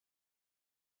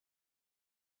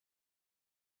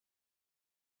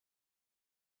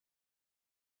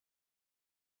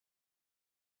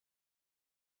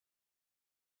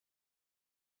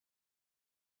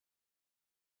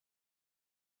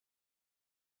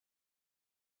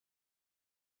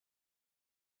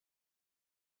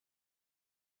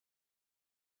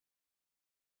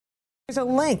There's a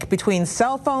link between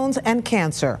cell phones and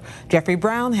cancer. Jeffrey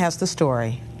Brown has the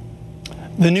story.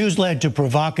 The news led to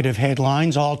provocative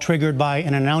headlines, all triggered by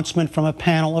an announcement from a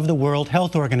panel of the World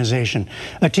Health Organization.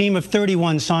 A team of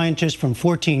 31 scientists from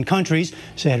 14 countries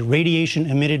said radiation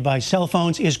emitted by cell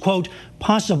phones is, quote,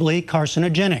 possibly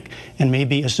carcinogenic and may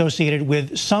be associated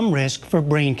with some risk for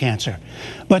brain cancer.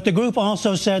 But the group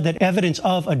also said that evidence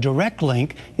of a direct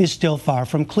link is still far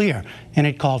from clear, and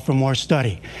it called for more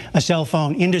study. A cell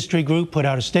phone industry group put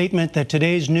out a statement that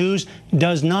today's news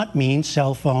does not mean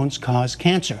cell phones cause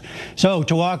cancer. So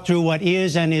to walk through what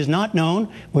is and is not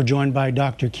known, we're joined by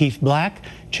Dr. Keith Black,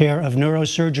 Chair of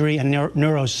Neurosurgery and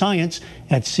Neuroscience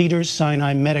at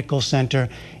Cedars-Sinai Medical Center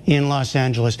in Los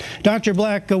Angeles. Dr.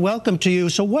 Black, welcome to you.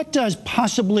 So what does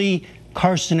possibly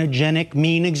carcinogenic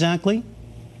mean exactly?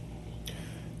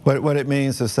 What it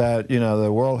means is that,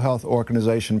 the World Health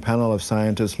Organization panel of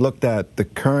scientists looked at the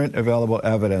current available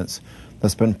evidence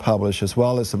that's been published, as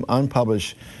well as some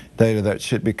unpublished data that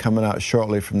should be coming out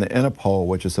shortly from the Interpol,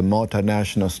 which is a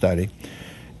multinational study,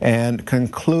 and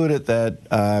concluded that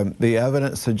the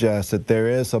evidence suggests that there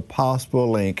is a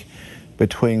possible link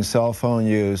between cell phone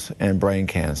use and brain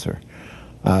cancer.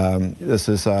 This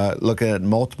is looking at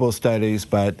multiple studies,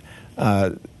 but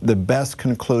the best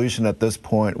conclusion at this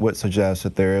point would suggest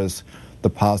that there is the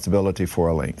possibility for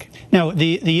a link. Now,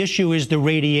 the issue is the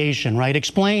radiation, right?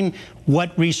 Explain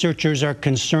what researchers are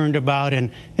concerned about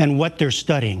and what they're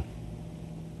studying.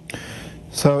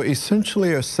 So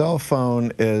essentially, a cell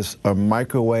phone is a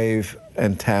microwave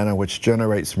antenna which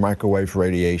generates microwave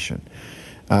radiation.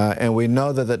 And we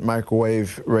know that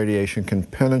microwave radiation can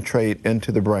penetrate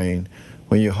into the brain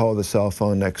when you hold the cell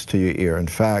phone next to your ear. In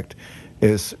fact,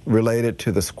 it's related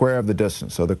to the square of the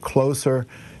distance. So the closer,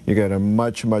 you get a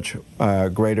much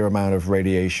greater amount of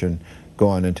radiation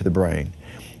going into the brain.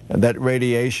 And that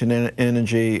radiation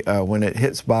energy, when it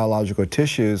hits biological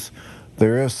tissues,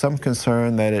 there is some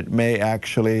concern that it may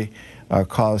actually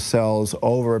cause cells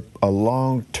over a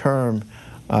long-term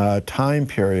time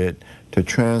period to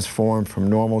transform from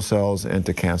normal cells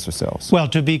into cancer cells. Well,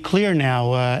 to be clear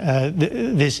now,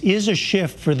 this is a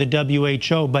shift for the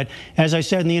WHO, but as I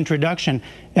said in the introduction,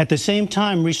 at the same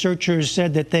time, researchers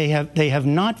said that they have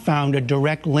not found a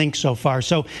direct link so far.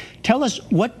 So tell us,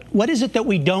 what is it that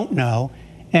we don't know,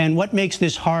 and what makes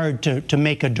this hard to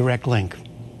make a direct link?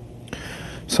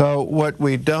 So what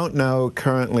we don't know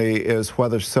currently is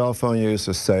whether cell phone use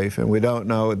is safe, and we don't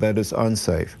know that it's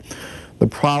unsafe. The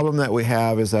problem that we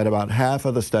have is that about half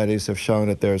of the studies have shown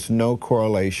that there's no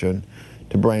correlation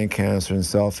to brain cancer and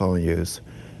cell phone use,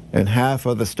 and half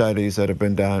of the studies that have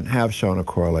been done have shown a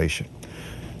correlation.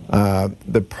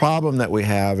 The problem that we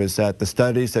have is that the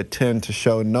studies that tend to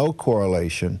show no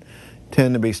correlation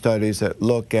tend to be studies that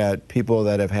look at people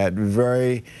that have had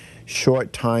very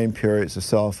short time periods of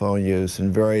cell phone use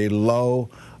and very low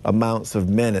amounts of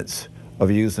minutes of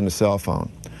using the cell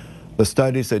phone. The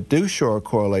studies that do show a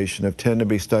correlation tend to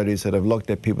be studies that have looked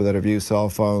at people that have used cell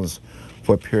phones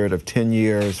for a period of 10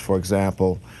 years, for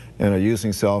example, and are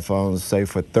using cell phones, say,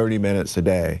 for 30 minutes a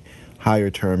day, higher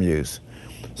term use.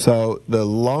 So the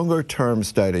longer term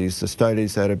studies, the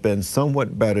studies that have been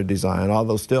somewhat better designed,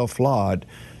 although still flawed,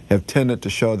 have tended to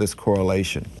show this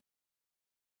correlation.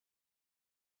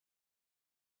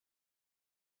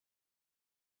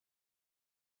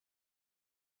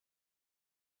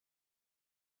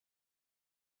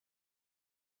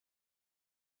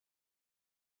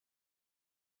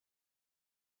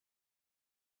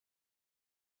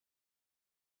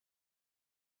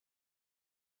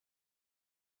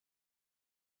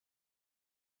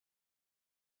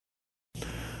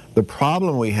 The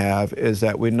problem we have is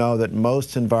that we know that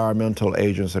most environmental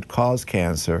agents that cause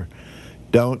cancer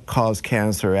don't cause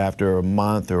cancer after a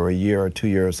month or a year or 2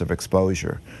 years of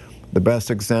exposure. The best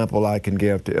example I can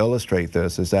give to illustrate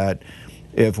this is that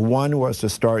if one was to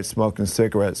start smoking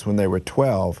cigarettes when they were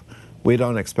 12, we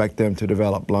don't expect them to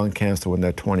develop lung cancer when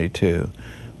they're 22.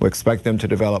 We expect them to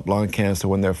develop lung cancer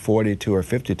when they're 42 or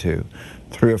 52,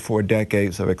 3 or 4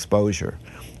 decades of exposure.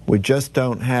 We just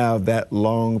don't have that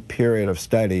long period of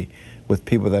study with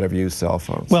people that have used cell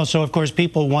phones. Well, so of course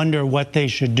people wonder what they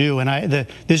should do, and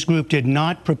this group did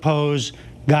not propose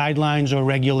guidelines or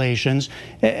regulations.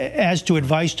 As to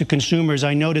advice to consumers,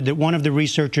 I noted that one of the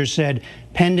researchers said,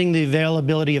 pending the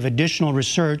availability of additional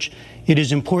research, it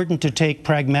is important to take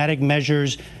pragmatic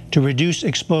measures to reduce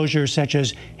exposure, such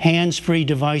as hands-free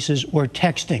devices or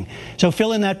texting. So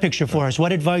fill in that picture for us.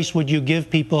 What advice would you give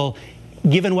people,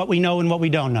 given what we know and what we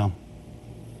don't know?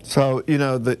 So,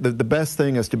 the best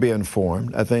thing is to be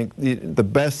informed. I think the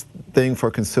best thing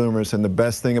for consumers and the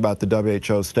best thing about the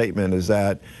WHO statement is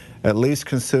that at least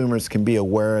consumers can be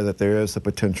aware that there is a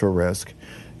potential risk,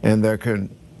 and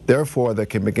therefore they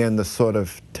can begin to sort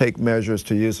of take measures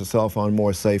to use the cell phone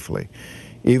more safely.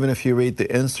 Even if you read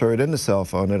the insert in the cell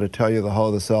phone, it'll tell you to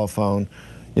hold the cell phone,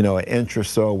 you know, an inch or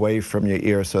so away from your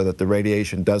ear so that the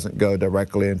radiation doesn't go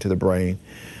directly into the brain.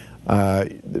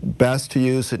 Best to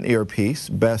use an earpiece,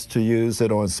 best to use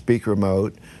it on speaker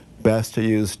mode, best to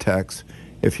use text.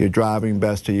 If you're driving,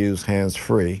 best to use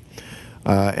hands-free,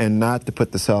 and not to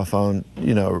put the cell phone,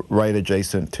 you know, right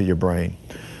adjacent to your brain.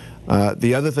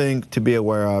 The other thing to be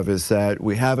aware of is that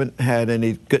we haven't had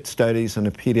any good studies in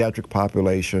the pediatric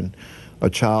population. A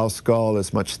child's skull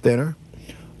is much thinner,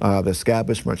 the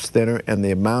scab is much thinner, and the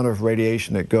amount of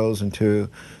radiation that goes into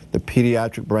the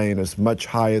pediatric brain is much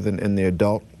higher than in the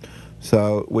adult.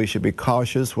 So we should be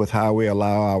cautious with how we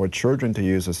allow our children to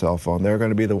use a cell phone. They're going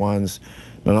to be the ones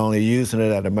not only using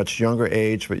it at a much younger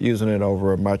age, but using it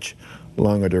over a much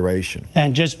longer duration.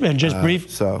 And just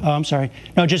brief. I'm sorry.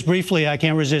 No, just briefly, I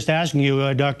can't resist asking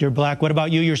you, Dr. Black. What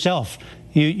about you yourself?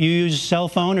 You use a cell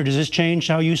phone, or does this change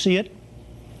how you see it?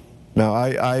 No,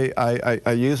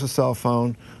 I use a cell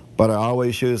phone, but I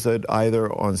always use it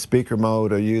either on speaker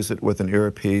mode or use it with an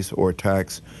earpiece or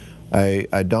text.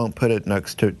 I don't put it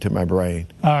next to my brain.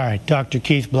 All right, Dr.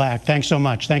 Keith Black, thanks so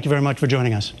much. Thank you very much for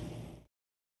joining us.